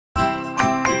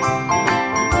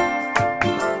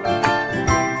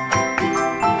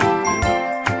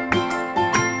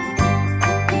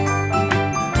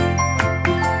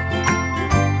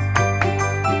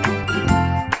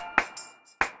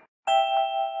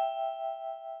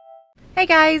Hey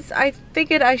guys, I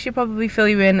figured I should probably fill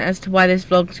you in as to why this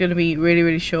vlog's going to be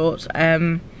really short.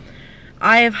 I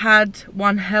have had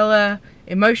one hella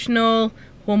emotional,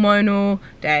 hormonal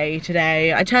day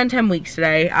today. I turned 10 weeks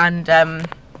today and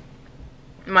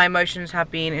my emotions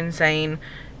have been insane,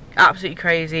 absolutely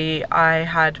crazy. I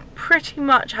had pretty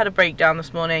much had a breakdown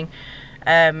this morning,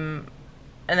 and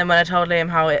then when I told Liam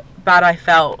how bad I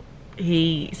felt,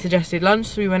 he suggested lunch,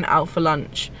 so we went out for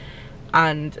lunch,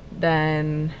 and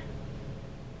then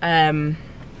I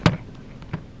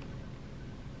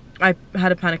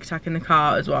had a panic attack in the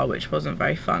car as well, which wasn't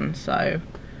very fun. So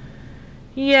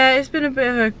yeah, it's been a bit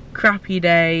of a crappy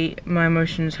day. My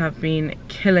emotions have been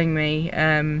killing me.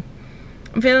 I'm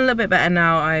feeling a little bit better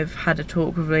now. I've had a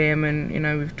talk with Liam and, you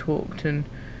know, we've talked and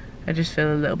I just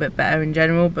feel a little bit better in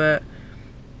general. But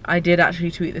I did actually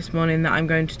tweet this morning that I'm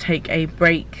going to take a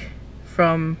break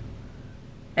from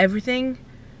everything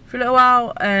for a little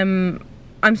while.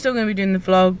 I'm still going to be doing the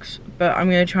vlogs, but I'm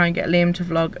going to try and get Liam to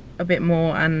vlog a bit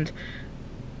more and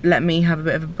let me have a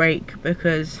bit of a break,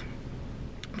 because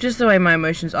just the way my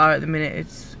emotions are at the minute,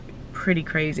 it's pretty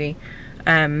crazy.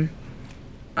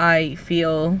 I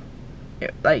feel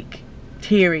like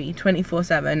teary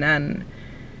 24/7, and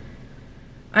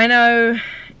I know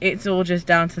it's all just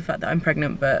down to the fact that I'm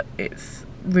pregnant, but it's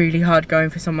really hard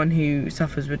going for someone who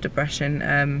suffers with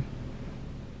depression.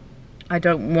 I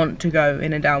don't want to go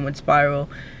in a downward spiral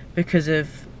because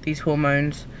of these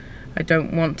hormones. I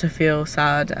don't want to feel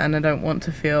sad, and I don't want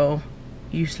to feel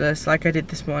useless like I did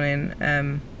this morning.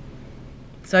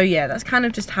 So yeah, that's kind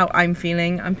of just how I'm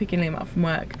feeling. I'm picking Liam up from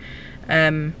work.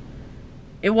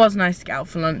 It was nice to get out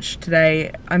for lunch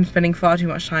today. I'm spending far too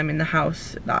much time in the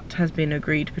house. That has been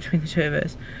agreed between the two of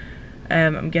us.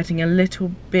 I'm getting a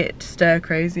little bit stir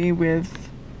crazy with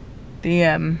the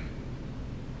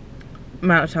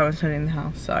amount of time I'm spending in the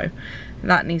house, so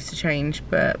that needs to change.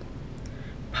 But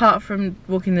apart from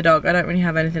walking the dog, I don't really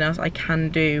have anything else I can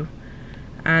do,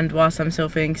 and whilst I'm still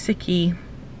feeling sicky,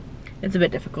 it's a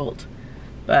bit difficult,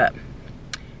 but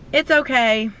it's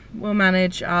okay, we'll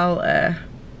manage. I'll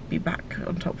be back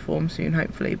on top form soon,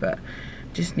 hopefully, but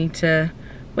just need to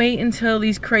wait until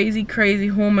these crazy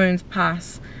hormones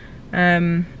pass.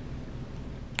 I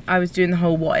was doing the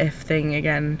whole what if thing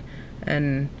again,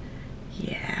 and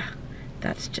yeah,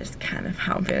 that's just kind of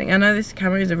how I'm feeling. I know this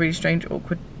camera is a really strange,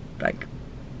 awkward, like,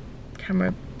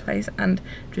 camera place, and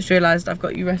just realised I've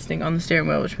got you resting on the steering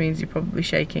wheel, which means you're probably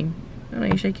shaking. I know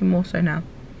you're shaking more so now.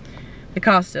 The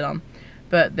car's still on,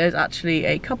 but there's actually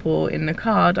a couple in the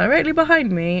car directly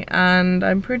behind me, and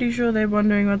I'm pretty sure they're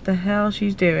wondering what the hell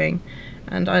she's doing,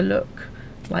 and I look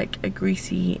like a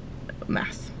greasy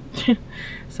mess.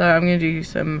 So I'm going to do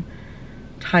some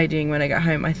tidying when I get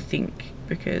home, I think,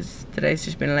 because today's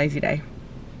just been a lazy day.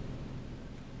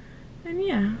 And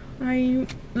yeah,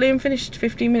 Liam finished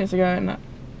 15 minutes ago, and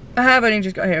I have only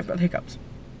just got here. I've got hiccups.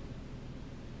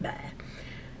 There.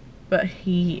 But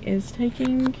he is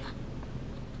taking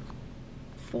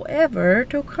forever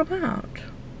to come out.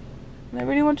 And I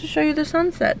really want to show you the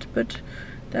sunset, but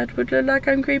that would look like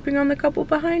I'm creeping on the couple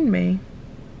behind me.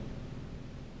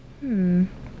 Oh,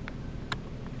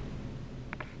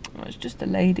 it's just a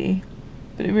lady.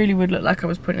 But it really would look like I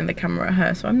was pointing the camera at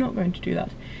her, so I'm not going to do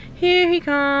that. Here he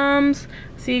comes.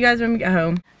 See you guys when we get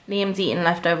home. Liam's eating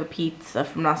leftover pizza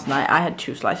from last night. I had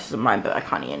 2 slices of mine, but I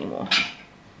can't eat anymore.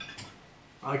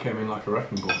 I came in like a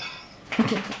wrecking ball.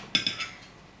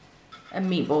 A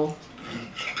meatball.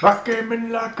 I came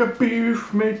in like a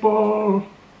beef meatball.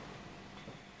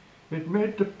 It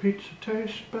made the pizza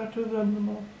taste better than the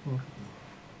more.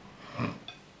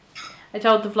 I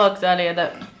told the vlogs earlier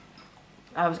that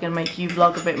I was going to make you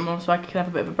vlog a bit more so I could have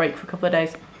a bit of a break for a couple of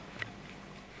days.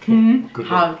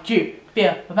 How do you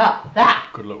feel about that?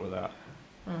 Good luck with that.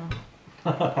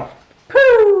 Oh.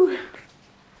 Pooh!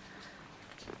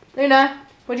 Luna,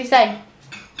 what do you say?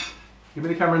 Give me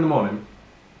the camera in the morning,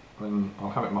 and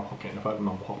I'll have it in my pocket, and if I have it in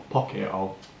my pocket,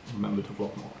 I'll remember to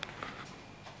vlog more.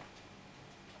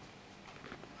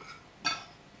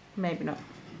 Maybe not.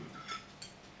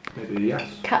 Maybe yes.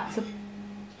 Cat's a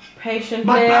patient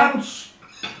My here. pants!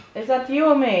 Is that you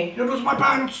or me? It was my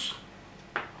pants!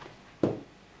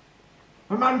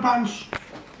 My man pants!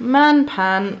 Man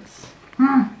pants.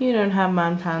 You don't have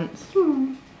man pants.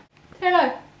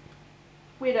 Hello.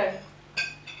 Weirdo.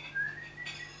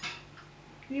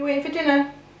 Are you waiting for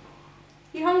dinner?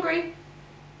 You hungry?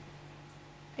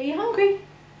 Are you hungry?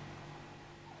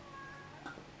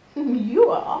 You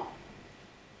are.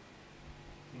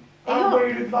 I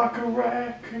waited like a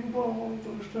wrecking ball,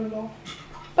 but still off.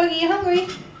 Buggy, you hungry?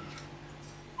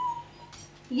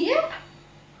 Yeah?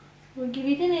 We'll give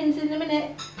you dinner in a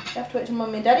minute. You have to wait till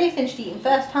Mummy and Daddy finish eating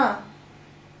first, huh?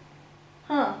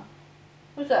 Huh?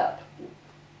 What's up?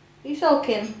 Are you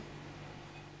sulking?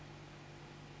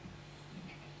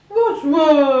 What's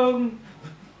wrong?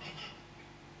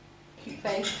 Cute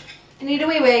face. You need a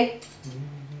wee wee? I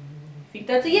think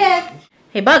that's a yes.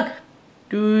 Hey Bug,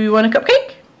 do you want a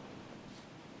cupcake?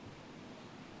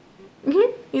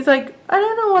 He's like, I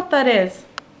don't know what that is.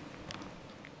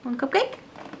 Want a cupcake?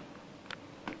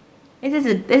 This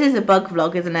is a Bug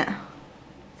vlog, isn't it?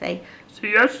 Say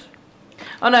yes.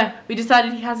 Oh no, we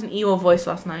decided he has an Eeyore voice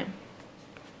last night.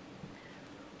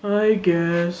 I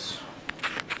guess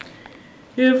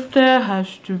if there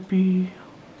has to be,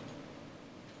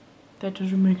 that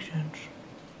doesn't make sense.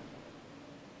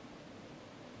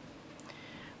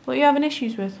 What are you having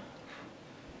issues with?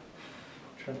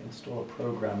 I'm trying to install a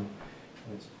program.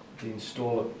 And it's the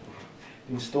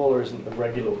installer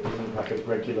isn't like a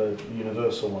regular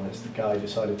universal one. It's the guy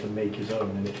decided to make his own,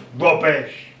 and it's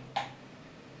rubbish.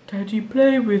 Daddy,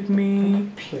 play with me.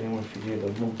 Playing with you, the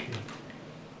monkey.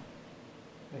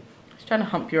 He's trying to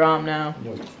hump your arm now.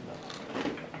 No,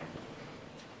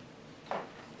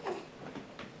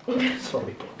 it's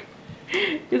sorry, Buck.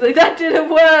 He's like, that didn't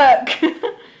work.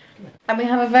 And we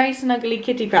have a very snuggly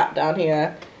kitty crap down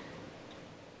here.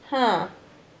 Huh?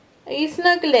 Are you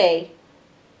snuggly?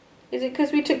 Is it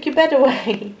because we took your bed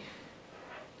away?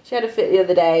 She had a fit the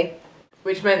other day,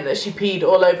 which meant that she peed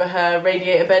all over her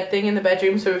radiator bed thing in the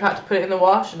bedroom, so we've had to put it in the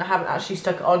wash, and I haven't actually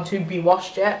stuck it on to be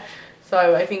washed yet.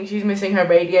 So I think she's missing her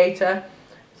radiator.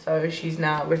 So she's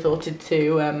now resorted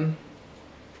to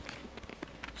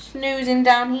snoozing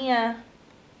down here.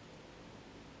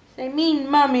 Say, mean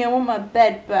mummy, I want my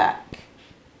bed back.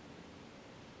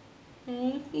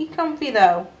 You comfy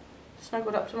though?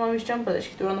 Snuggled up to mummy's jumper that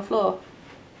she threw on the floor.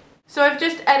 So I've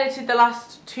just edited the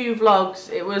last 2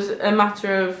 vlogs. It was a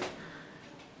matter of,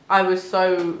 I was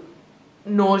so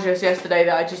nauseous yesterday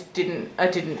that I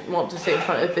didn't want to sit in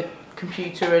front of the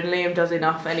computer, and Liam does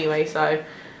enough anyway, so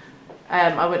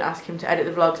I wouldn't ask him to edit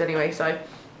the vlogs anyway, so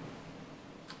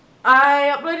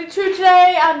I uploaded 2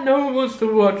 today and no one wants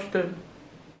to watch them.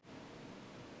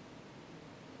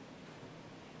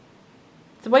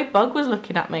 The way Bug was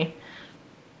looking at me.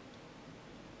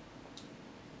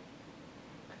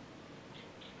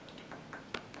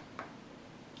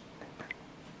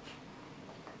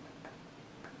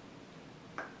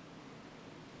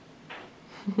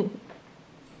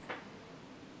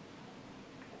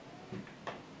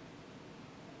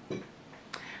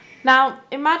 Now,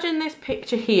 imagine this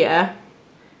picture here,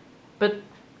 but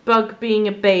Bug being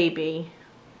a baby.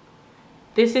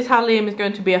 This is how Liam is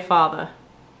going to be a father.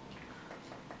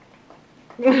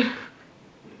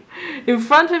 In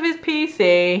front of his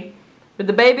PC, with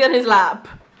the baby on his lap,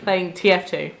 playing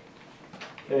TF2.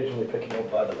 Occasionally picking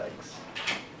up by the legs.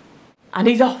 And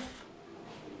he's off.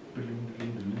 Do you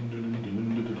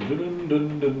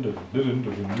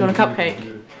want a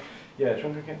cupcake? Yeah, do you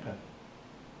want a cupcake?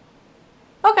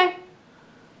 Okay.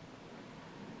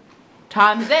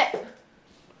 Time's it.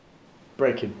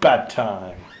 Breaking bad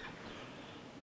time.